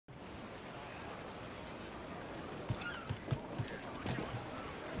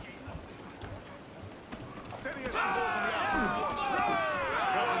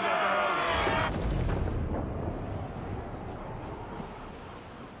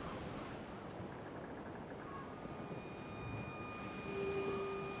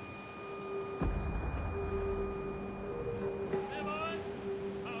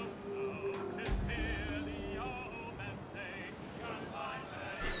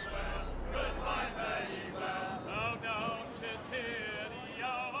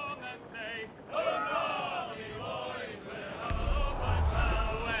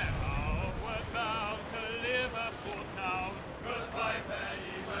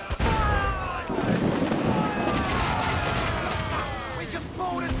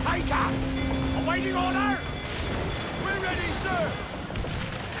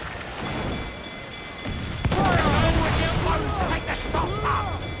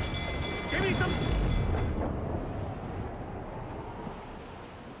Give me some...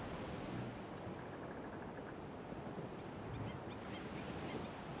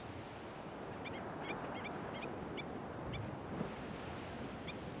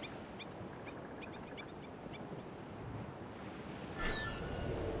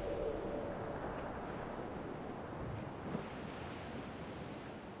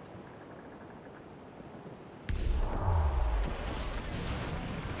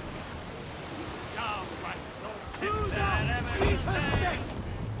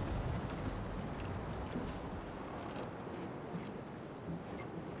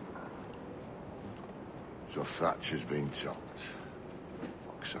 So Thatcher's been topped.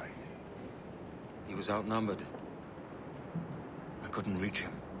 Fuck's sake. He was outnumbered. I couldn't reach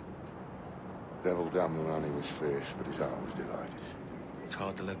him. Devil damn the man, he was fierce, but his heart was divided. It's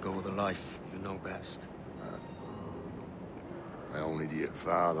hard to let go of the life you know best. My own idiot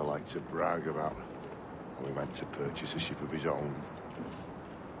father liked to brag about when we went to purchase a ship of his own.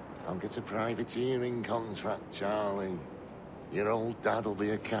 I'll get a privateering contract, Charlie. Your old dad'll be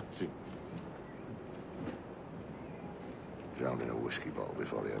a captain. Drowned in a whiskey bottle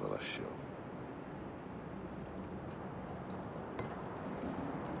before he ever left shore.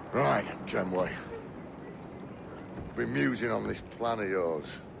 Right, Kenway. Been musing on this plan of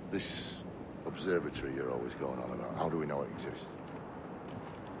yours. This observatory you're always going on about. How do we know it exists?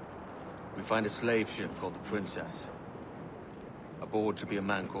 We find a slave ship called the Princess. Aboard should be a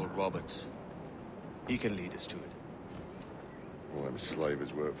man called Roberts. He can lead us to it. All them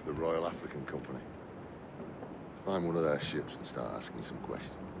slavers work for the Royal African Company. Find one of their ships and start asking some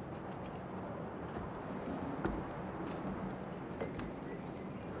questions.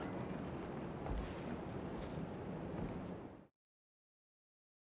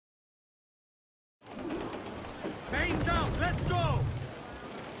 Mains out, let's go!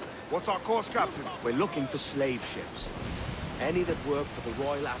 What's our course, Captain? We're looking for slave ships. Any that work for the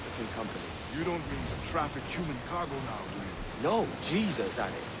Royal African Company. You don't mean to traffic human cargo now, do you? No, Jesus,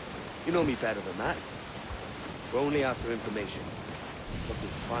 Annie. You know me better than that. We're only after information. Looking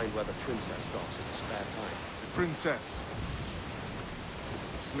to find where the Princess docks in her spare time. The Princess.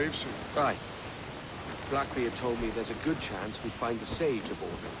 Slave ship. Right. Blackbeard told me there's a good chance we'd find the Sage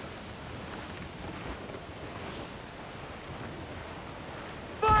aboard her.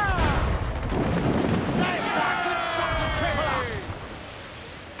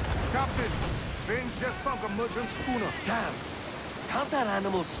 Captain, Bane's just sunk a merchant schooner. Damn! Can't that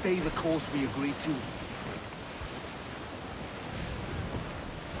animal stay the course we agreed to?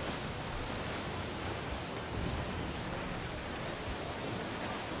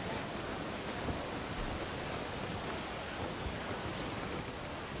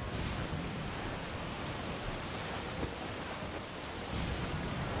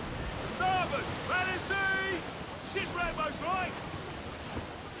 Starboard! Ready, see! Shit rainbow's right!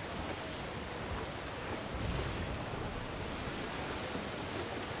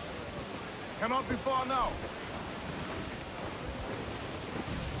 Cannot be far now.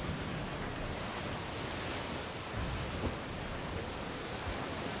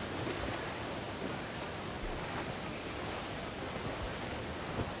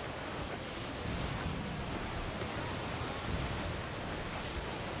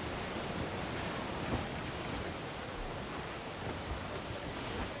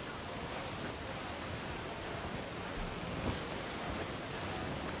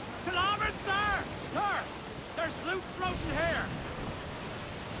 To larboard, sir! Sir! There's loot floating here!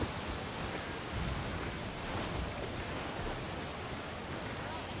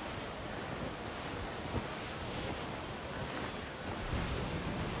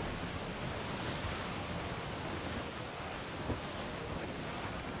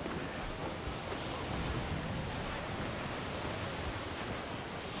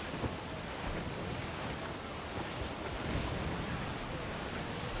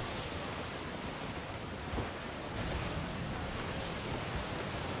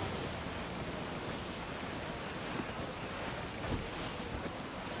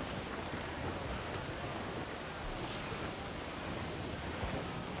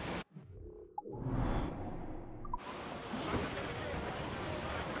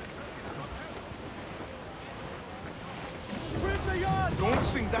 Don't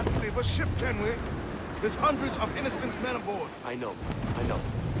sink that slaver ship, can we? There's hundreds of innocent men aboard. I know, I know.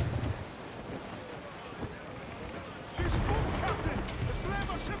 She spoke, Captain! The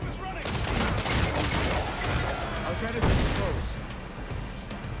slaver ship is running! I'll get it pretty close.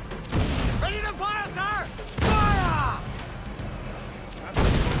 Ready to fire, sir! Fire! That's a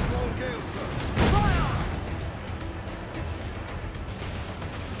small gale, sir. Fire!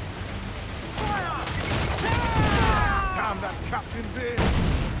 that Captain Vane.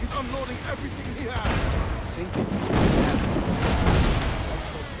 He's unloading everything he has. Sinking.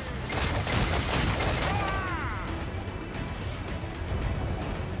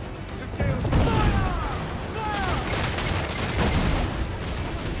 This gale's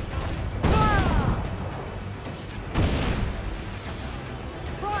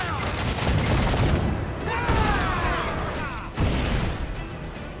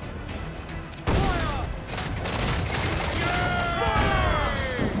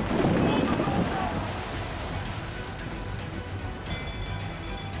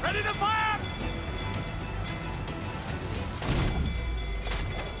Ready to fire!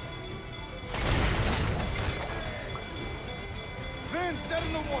 Vane's dead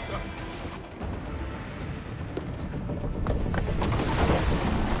in the water.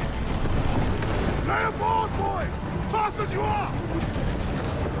 Lay aboard, boys! Fast as you are!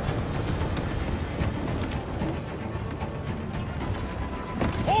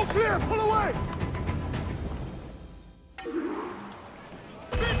 All clear, pull away!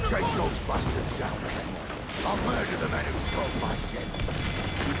 Chase those bastards down, Kenway. I'll murder the men who stole my ship.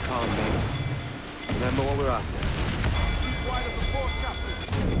 Keep calm, mate. Remember what we're after. Keep wide of the port, Captain.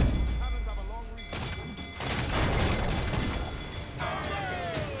 Cannons have a long reach.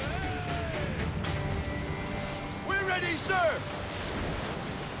 We're ready, sir!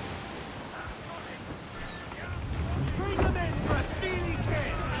 Bring them in for a steely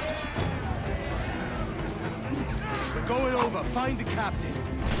kiss! We're going over. Find the captain.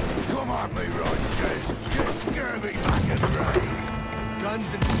 Come on, me roisters. You scurvy back and brains.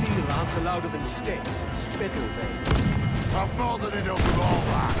 Guns and steel aren't louder than sticks and spittle vein. I've more than enough of all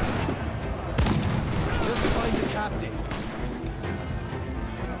that. Just find the captain.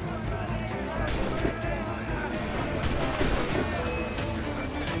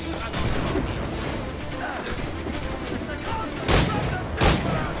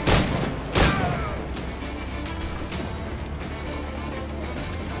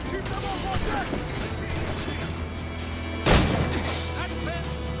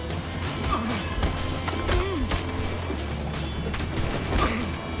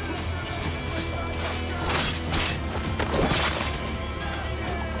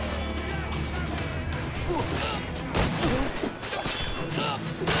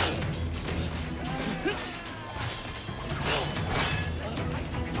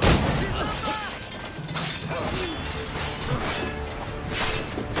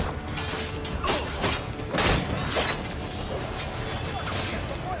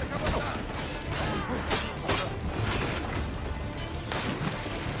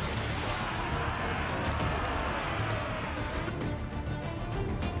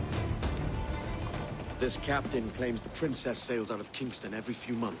 This captain claims the princess sails out of Kingston every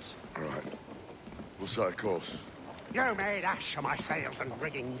few months. All right. We'll set a course. You made ash of my sails and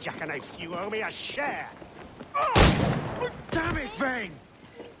rigging, jackanapes. You owe me a share. Damn it, Vane!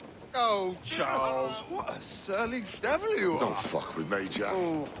 Oh, Charles, what a surly devil you Don't are. fuck with me, Jack.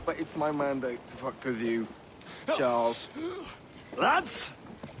 Oh, but it's my mandate to fuck with you, Charles. Lads!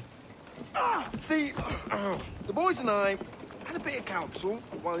 See, the boys and I had a bit of counsel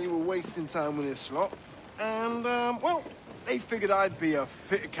while you were wasting time with this lot. And, well, they figured I'd be a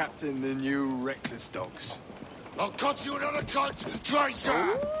fitter captain than you reckless dogs. I'll cut you another cunt,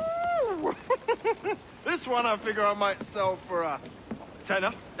 traitor! Ooh. This one I figure I might sell for a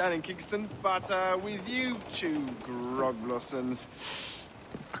tenner down in Kingston, but with you two grog blossoms,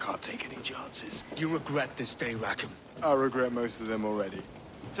 I can't take any chances. You regret this day, Rackham. I regret most of them already.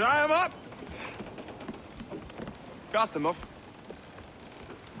 Tie them up! Cast them off.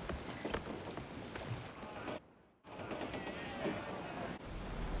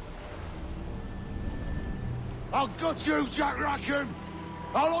 I'll gut you, Jack Rackham!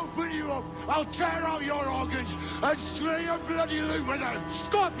 I'll open you up, I'll tear out your organs, and string a bloody loop with them!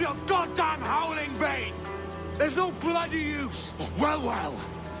 Stop your goddamn howling, Vane! There's no bloody use! Well, well,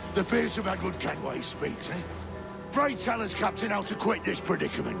 the fearsome Edward Kenway speaks, eh? Pray tell us, Captain, how to quit this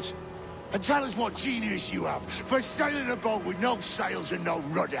predicament. And tell us what genius you have for sailing a boat with no sails and no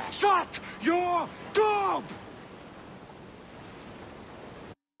rudder. Shut your gob!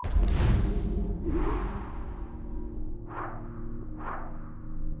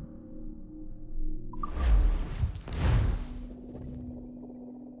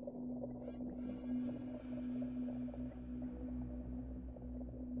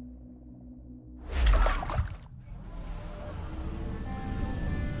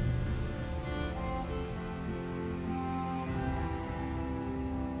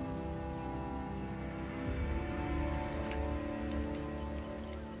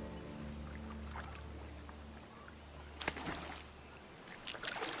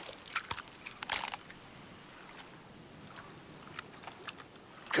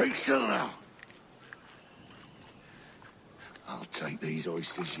 Keep still now. I'll take these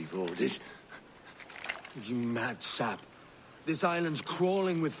oysters you've ordered. You mad sap. This island's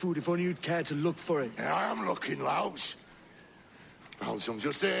crawling with food if only you'd care to look for it. Yeah, I am looking, Louts. Found some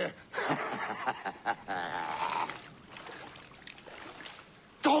just here.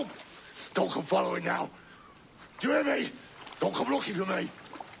 Don't come following now. Do you hear me? Don't come looking for me.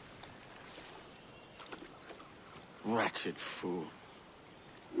 Wretched fool.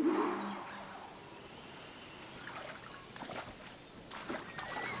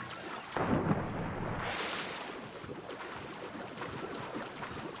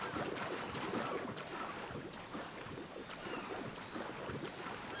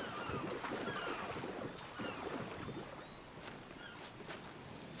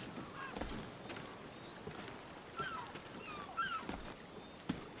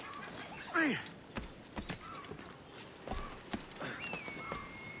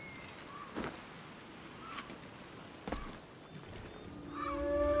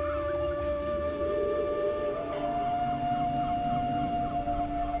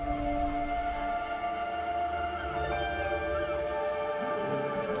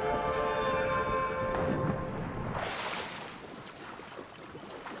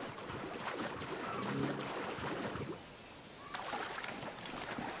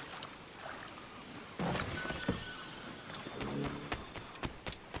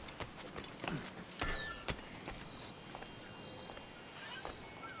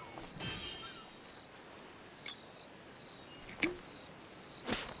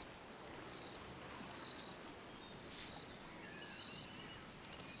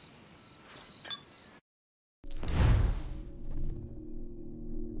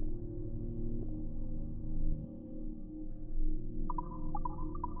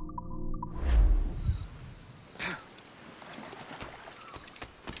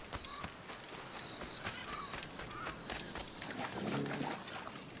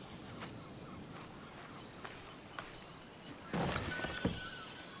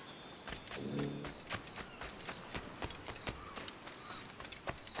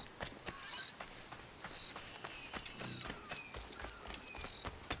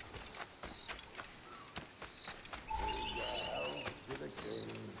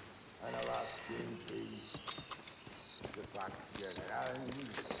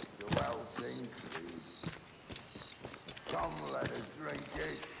 Come, let us drink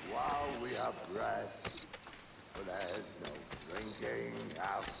it while we have breath, for there's no drinking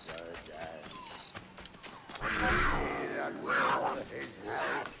after death. When he that will his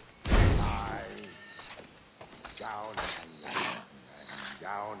health high, down among the dead men,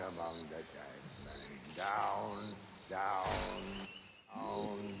 down among the dead men, down, down,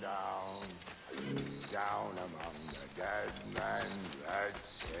 down, down among the dead men,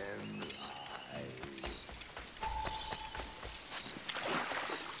 let's him lie.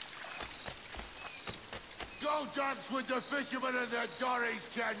 Go dance with the fishermen and the dories,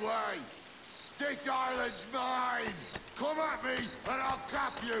 Kenway! This island's mine! Come at me, and I'll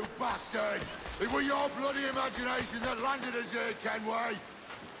cap you, bastard! It was your bloody imagination that landed us here, Kenway!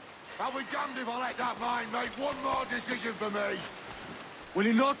 I'll be damned if I let that mind make one more decision for me! Will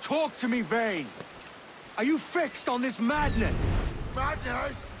you not talk to me, Vane? Are you fixed on this madness?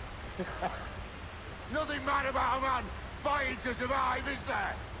 Madness? Nothing mad about a man fighting to survive, is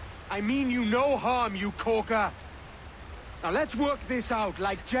there? I mean you no harm, you corker. Now let's work this out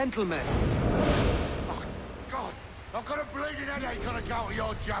like gentlemen. Oh, God! I've got a bleeding headache on account of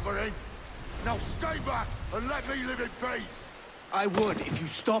your jabbering. Now stay back and let me live in peace. I would if you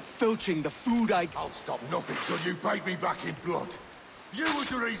stopped filching the food I'll stop nothing till you paid me back in blood. You was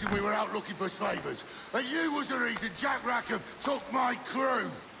the reason we were out looking for slavers, and you was the reason Jack Rackham took my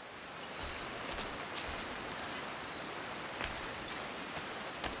crew.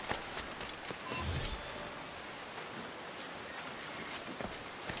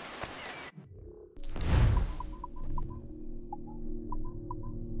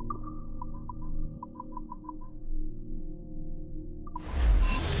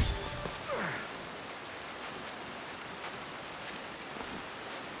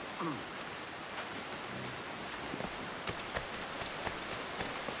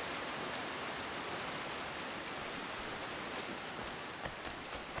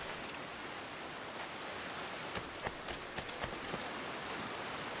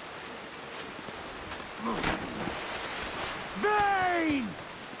 Vane!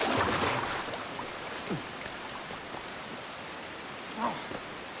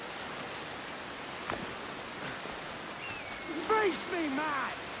 Face me,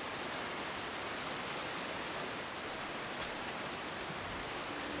 man!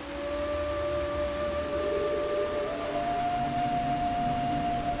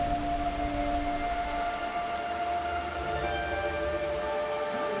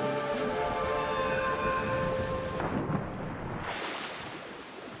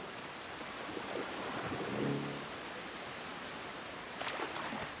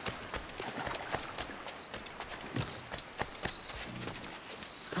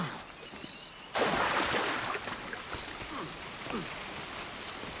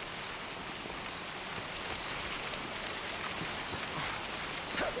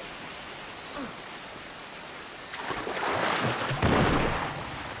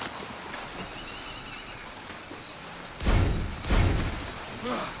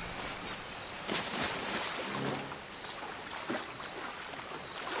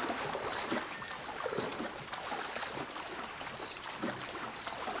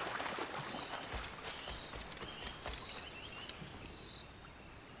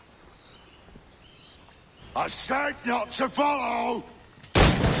 I said not to follow!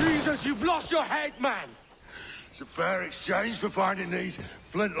 Jesus, you've lost your head, man! It's a fair exchange for finding these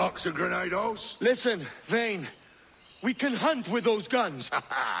flintlocks and grenados. Listen, Vane. We can hunt with those guns.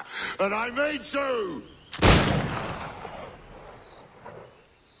 And I mean to!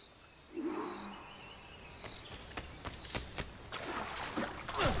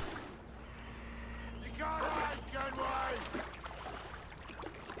 You can't hide, Kenway!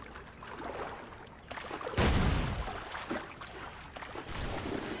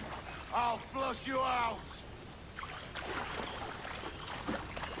 I'll flush you out!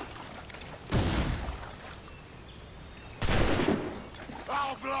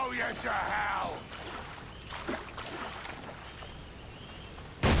 I'll blow you to hell!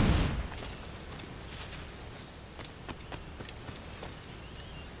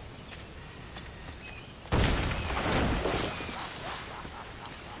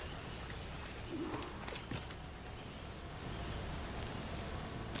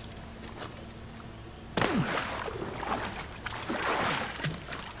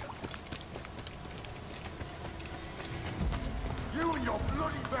 You and your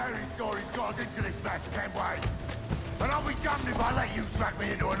bloody fairy stories got us into this mess, Kenway. And I'll be damned if I let you drag me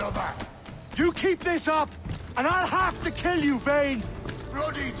into another. You keep this up, and I'll have to kill you, Vane!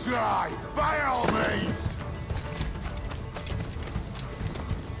 Bloody try, by all means.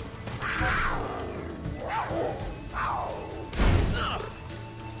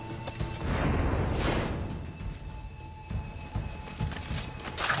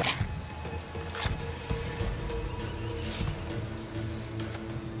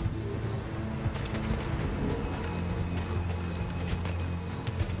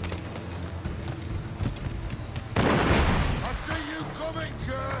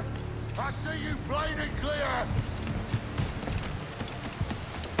 I see you plain and clear!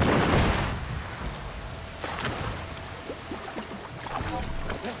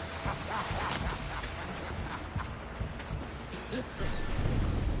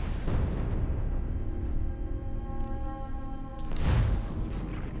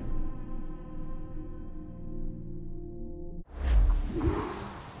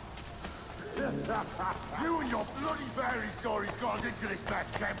 You and your bloody fairy stories got us into this mess,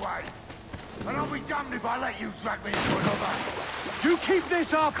 Kenway. And I'll be damned if I let you drag me into another. You keep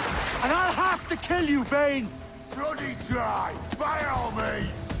this up, and I'll have to kill you, Vane! Bloody try, by all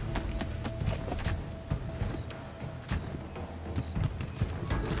means.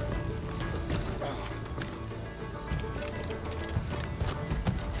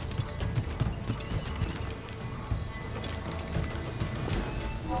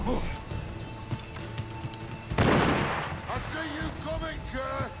 I see you coming,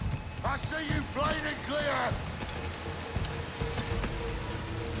 Kerr. I see you plain and clear.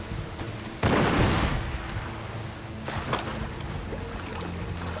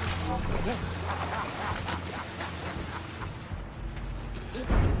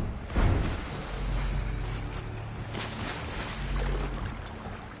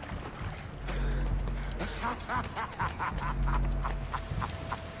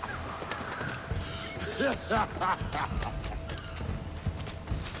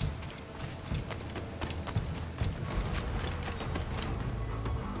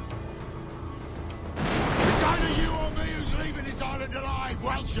 It's either you or me who's leaving this island alive,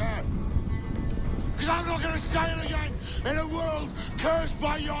 Welcher. Because I'm not going to sail again in a world cursed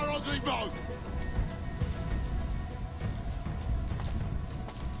by your ugly boat.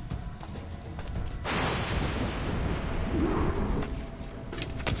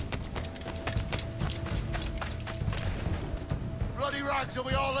 Bloody rags will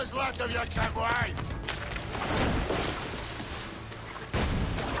be all that's left of you, Kenway.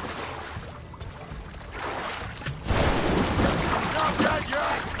 Not dead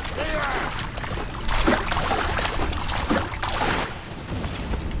yet! Here!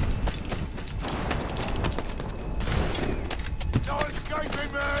 No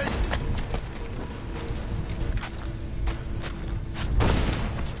escaping me!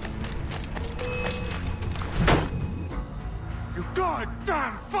 You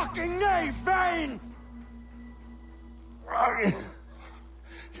goddamn fucking knave, Vane!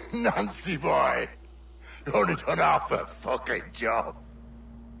 Nancy boy! Only done half a fucking job.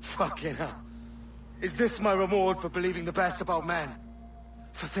 Fucking hell. Is this my reward for believing the best about men?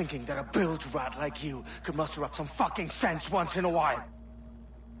 For thinking that a bilge rat like you could muster up some fucking sense once in a while?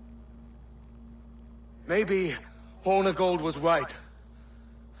 Maybe Hornigold was right.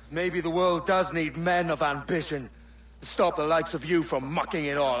 Maybe the world does need men of ambition to stop the likes of you from mucking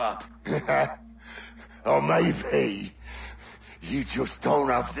it all up. Or maybe you just don't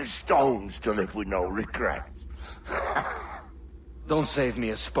have the stones to live with no regrets. Don't save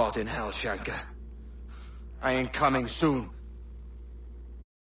me a spot in hell, Shanka. I ain't coming soon.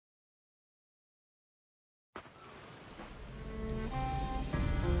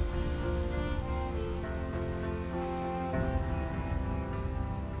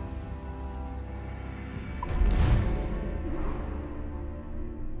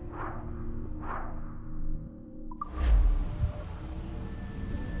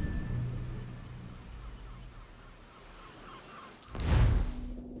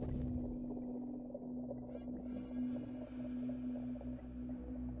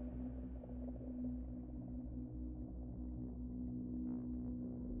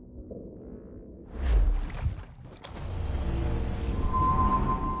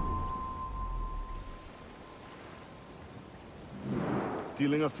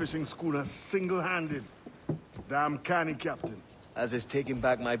 Stealing a fishing schooner single-handed. Damn canny, Captain. As is taking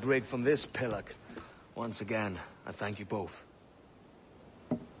back my brig from this pillock. Once again, I thank you both.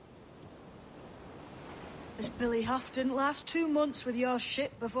 This Billy Huff didn't last 2 months with your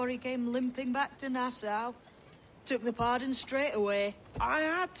ship before he came limping back to Nassau. Took the pardon straight away. I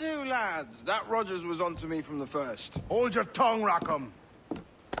had to, lads. That Rogers was onto me from the first. Hold your tongue, Rackham.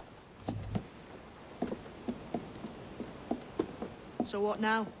 So what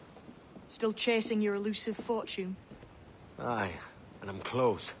now? Still chasing your elusive fortune? Aye, and I'm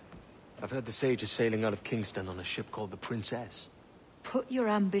close. I've heard the Sage is sailing out of Kingston on a ship called the Princess. Put your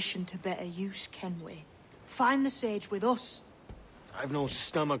ambition to better use, Kenway. Find the Sage with us. I've no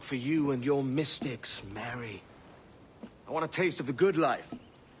stomach for you and your mystics, Mary. I want a taste of the good life.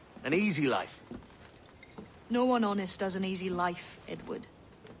 An easy life. No one honest has an easy life, Edward.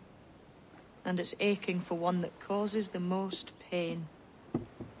 And it's aching for one that causes the most pain.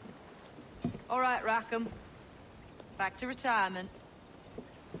 All right, Rackham. Back to retirement.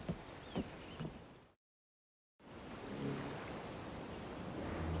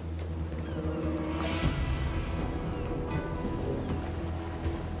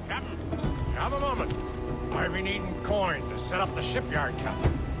 Captain, have a moment. I've been needing coin to set up the shipyard,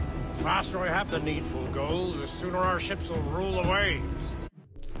 Captain. The faster we have the needful gold, the sooner our ships will rule the waves.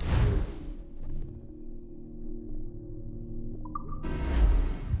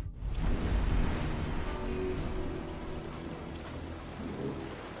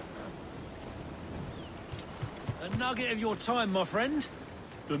 A nugget of your time, my friend.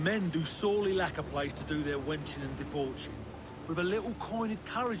 The men do sorely lack a place to do their wenching and debauching. With a little coin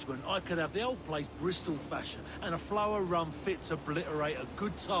encouragement, I could have the old place Bristol fashion, and a flow of rum fit to obliterate a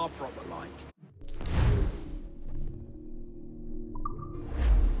good tar proper like.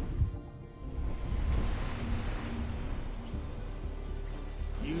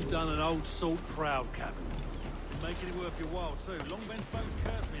 You done an old salt proud, Captain. Making it worth your while, too. Long Ben's folks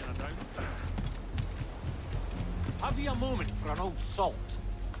curse me, and I don't. Have you a moment for an old salt?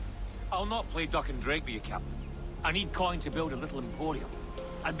 I'll not play duck and drake with you, Captain. I need coin to build a little emporium.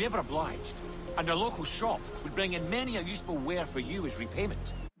 I'd be ever obliged. And a local shop would bring in many a useful ware for you as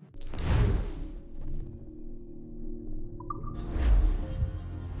repayment.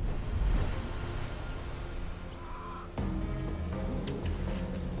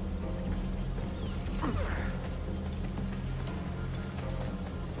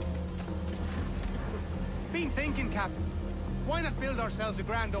 Been thinking, Captain. Why not build ourselves a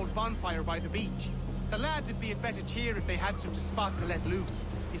grand old bonfire by the beach? The lads would be in better cheer if they had such a spot to let loose.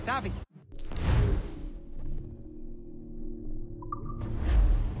 You savvy?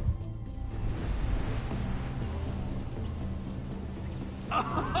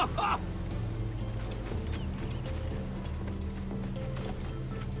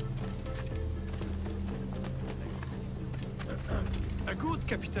 A good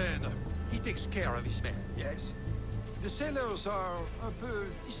captain. He takes care of his men, yes? The sailors are un peu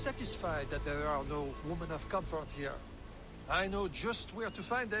dissatisfied that there are no women of comfort here. I know just where to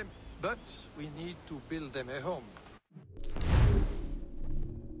find them, but we need to build them a home.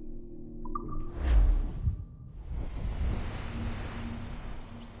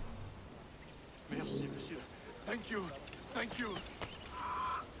 Merci, monsieur. Thank you. Thank you.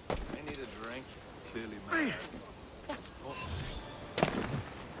 I need a drink. Clearly, man.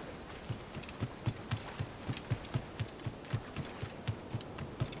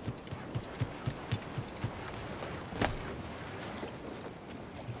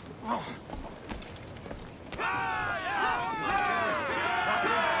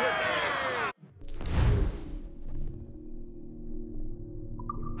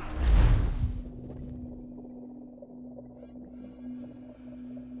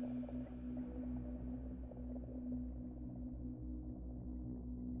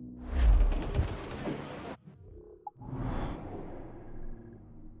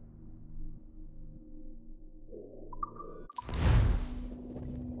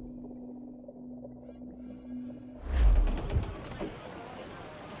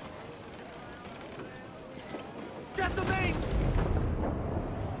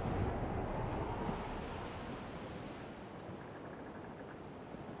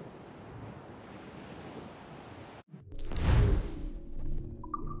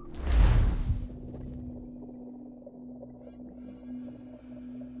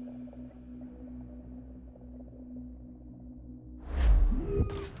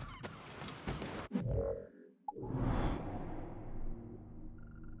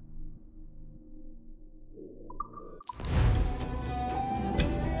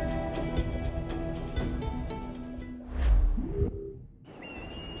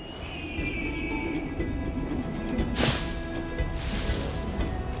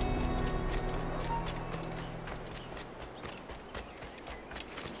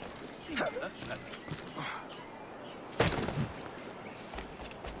 That's right.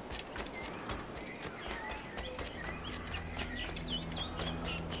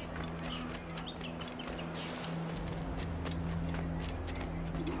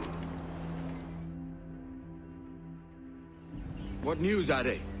 What news,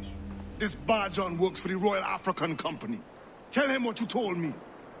 Ade? This Barjon works for the Royal African Company. Tell him what you told me.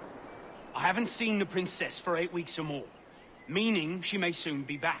 I haven't seen the princess for 8 weeks or more, meaning she may soon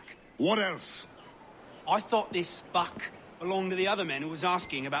be back. What else? I thought this buck belonged to the other men who was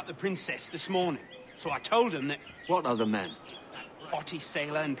asking about the princess this morning. So I told him that... What other men? Haughty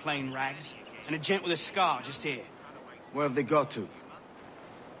sailor in plain rags, and a gent with a scar just here. Where have they got to?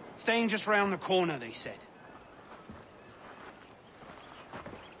 Staying just round the corner, they said.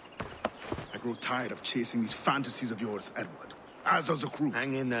 I grow tired of chasing these fantasies of yours, Edward. As does the crew.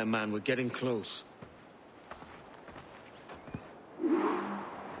 Hang in there, man. We're getting close.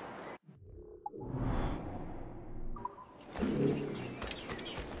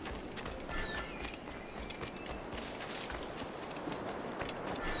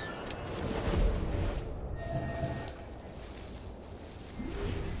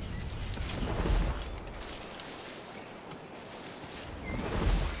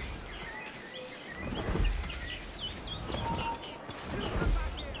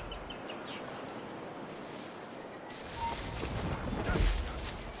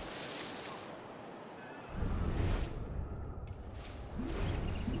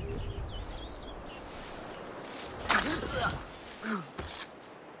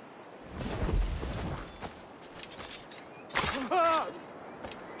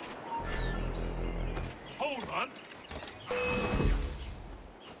 Hold on.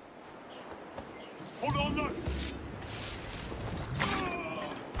 Hold on now.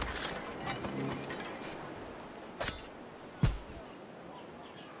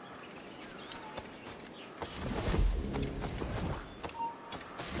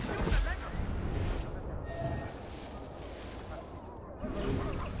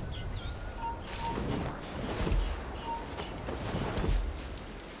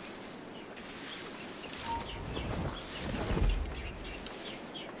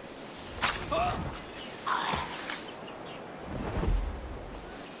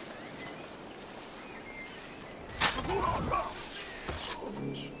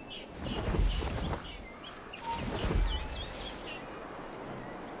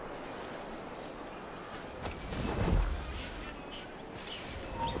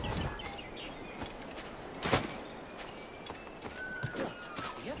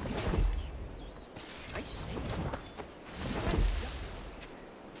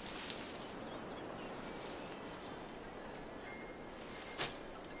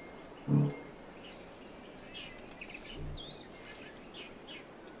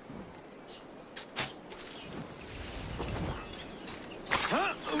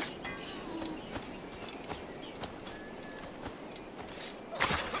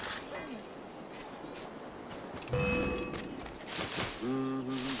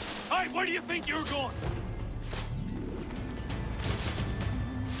 Hey, where do you think you're going?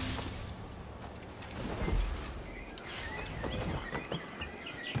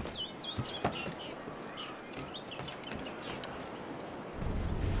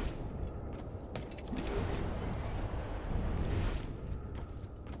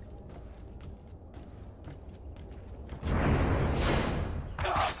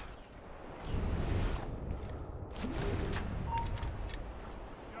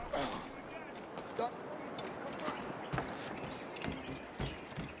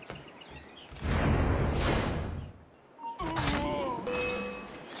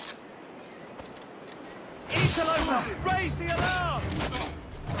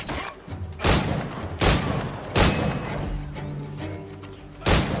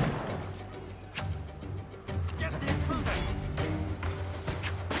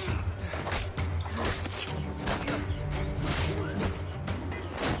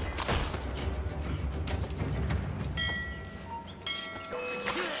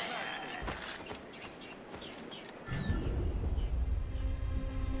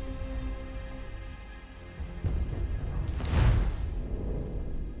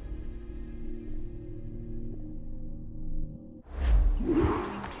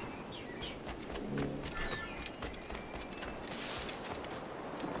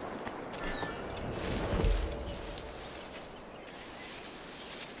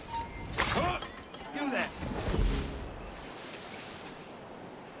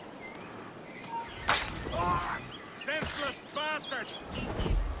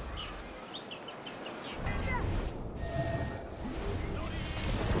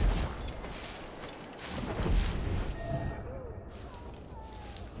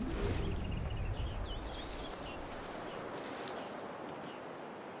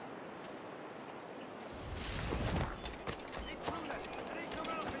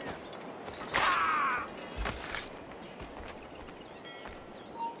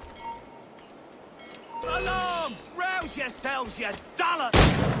 yourselves, you dollar!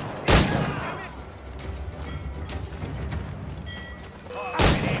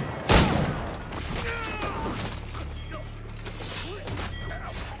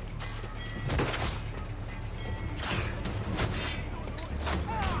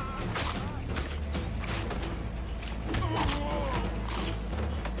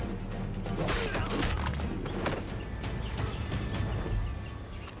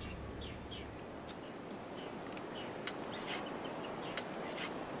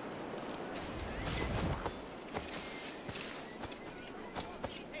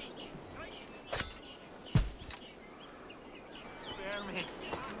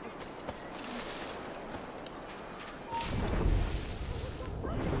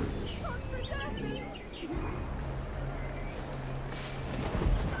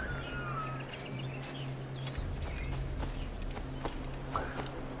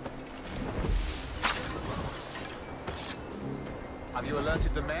 Have you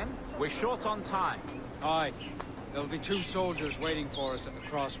alerted the men? We're short on time. Aye. There'll be 2 soldiers waiting for us at the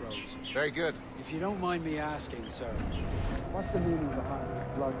crossroads. Very good. If you don't mind me asking, sir, what's the meaning behind the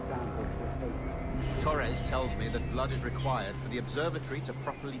blood samples we're taking? Torres tells me that blood is required for the observatory to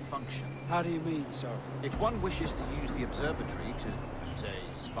properly function. How do you mean, sir? If one wishes to use the observatory to, say,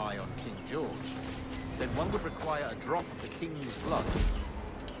 spy on King George, then one would require a drop of the King's blood.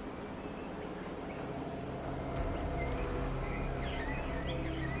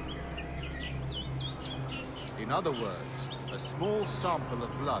 In other words, a small sample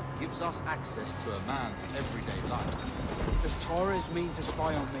of blood gives us access to a man's everyday life. Does Torres mean to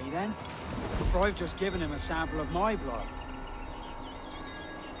spy on me, then? For I've just given him a sample of my blood.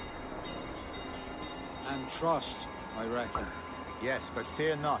 And trust, I reckon. Yes, but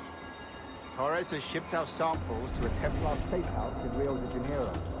fear not. Torres has shipped our samples to a Templar safe house in Rio de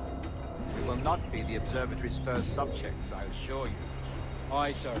Janeiro. We will not be the observatory's first subjects, I assure you.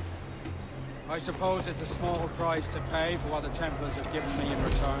 Aye, sir. I suppose it's a small price to pay for what the Templars have given me in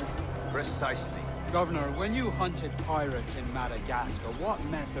return. Precisely. Governor, when you hunted pirates in Madagascar, what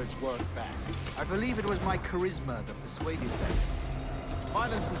methods worked best? I believe it was my charisma that persuaded them.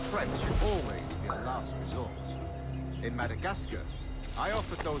 Violence and threats should always be a last resort. In Madagascar, I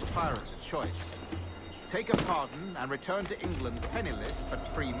offered those pirates a choice. Take a pardon and return to England penniless but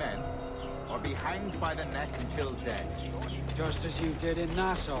free men, or be hanged by the neck until dead. Just as you did in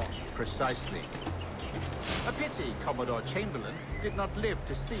Nassau. Precisely. A pity Commodore Chamberlain did not live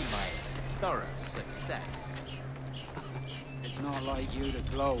to see my thorough success. It's not like you to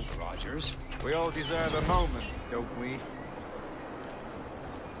gloat, Rogers. We all deserve a moment, don't we?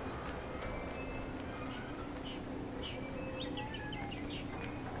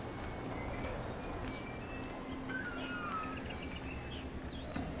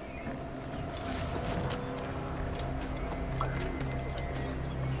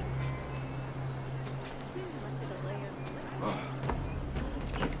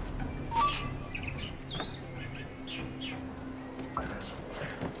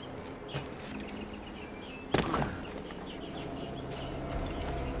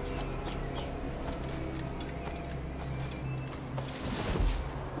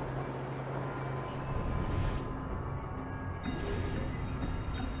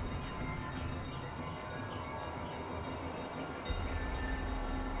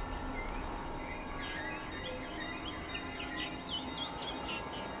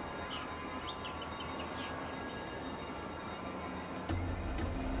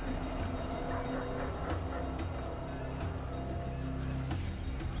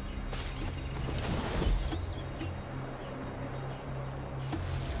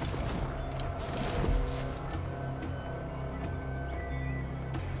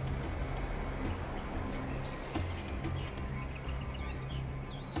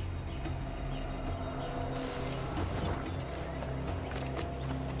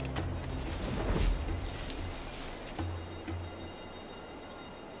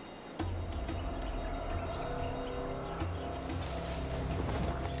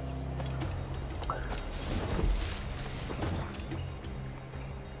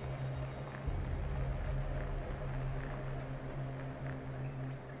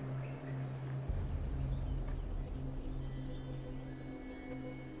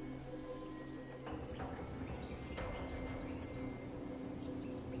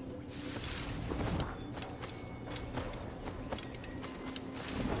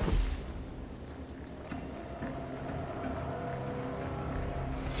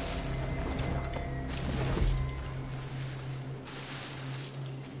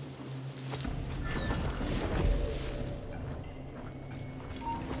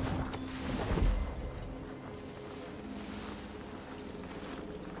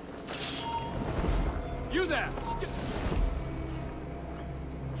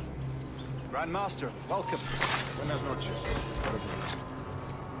 Grandmaster, welcome. Buenas noches.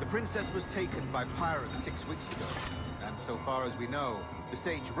 The princess was taken by pirates 6 weeks ago, and so far as we know, the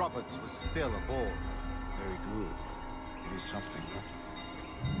Sage Roberts was still aboard. Very good. It is something, huh?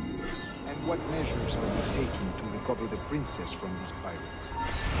 And what measures are you taking to recover the princess from these pirates?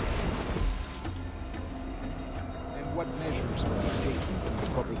 And what measures are you taking to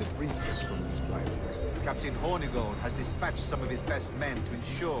recover the princess from these pirates? Captain Hornigold has dispatched some of his best men to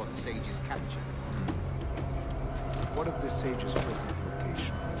ensure the Sage's capture. What of the Sage's present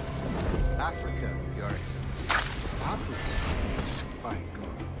location? Africa, Your Excellency. Africa? By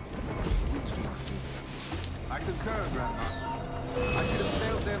God. Which do not do that. I concur, Grandmaster. I should have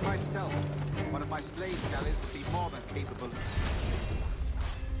sailed there myself. One of my slave galleys would be more than capable of...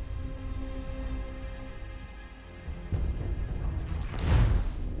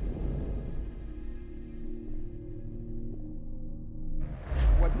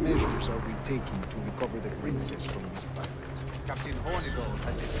 What measures are we taking to recover the princess from these pirates? Captain Hornigold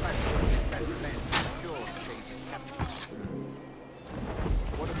has dispatched some of his best men to ensure the Sage's capture.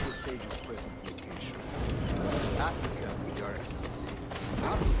 What of the Sage's present location? Africa, Your Excellency.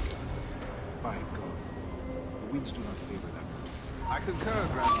 Africa? By God. The winds do not favor that. I concur,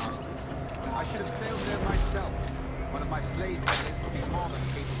 Grandmaster. I should have sailed there myself. One of my slave galleys would be more than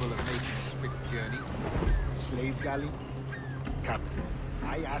capable of making a swift journey. Slave galley? Captain,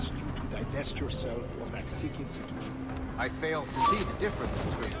 I asked you to divest yourself of that Sikh institution. I failed to see the difference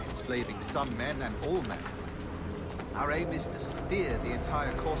between enslaving some men and all men. Our aim is to steer the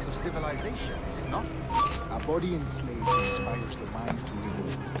entire course of civilization, is it not? A body enslaved inspires the mind to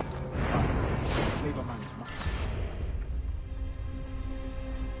revolt. But enslave a man's mind.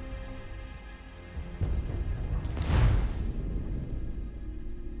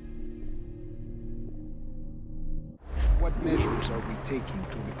 What measures are we taking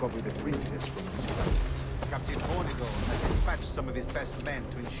to recover the princess from these pirates? Captain Hornigold has dispatched some of his best men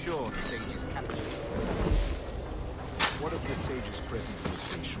to ensure the Sage's capture. What of the Sage's present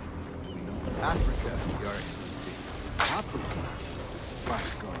location? Do we know? Africa, Your Excellency. Africa? By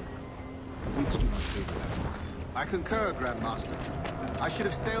God. The winds do not favor that. I concur, Grandmaster. I should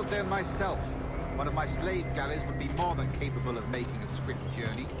have sailed there myself. One of my slave galleys would be more than capable of making a swift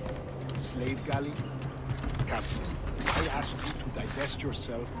journey. Slave galley? Captain, I asked you to divest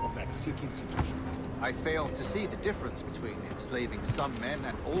yourself of that Sikh institution. I failed to see the difference between enslaving some men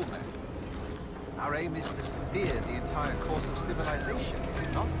and all men. Our aim is to steer the entire course of civilization, is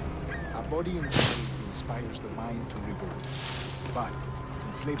it not? A body enslaved inspires the mind to revolt. But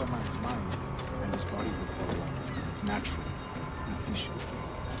enslave a man's mind, and his body will follow naturally, efficiently.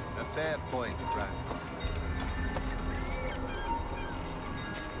 A fair point, Grandmaster.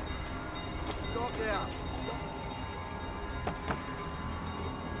 Stop there!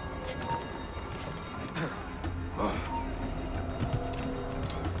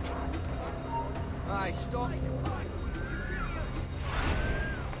 Aye, stop.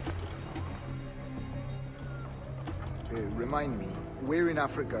 Remind me, where in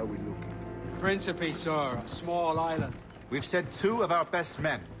Africa are we looking? Principe, sir, a small island. We've sent 2 of our best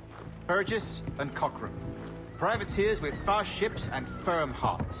men, Burgess and Cochrane. Privateers with fast ships and firm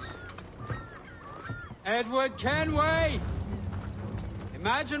hearts. Edward Kenway!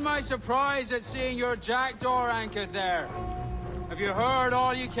 Imagine my surprise at seeing your jackdaw anchored there. Have you heard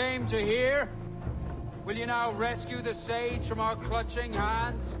all you came to hear? Will you now rescue the Sage from our clutching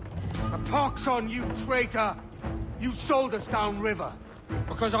hands? A pox on you, traitor! You sold us downriver.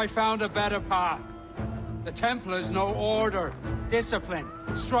 Because I found a better path. The Templars know order, discipline,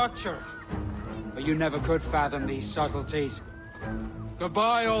 structure. But you never could fathom these subtleties.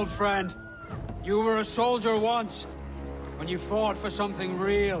 Goodbye, old friend. You were a soldier once, when you fought for something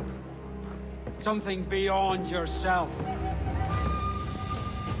real. Something beyond yourself.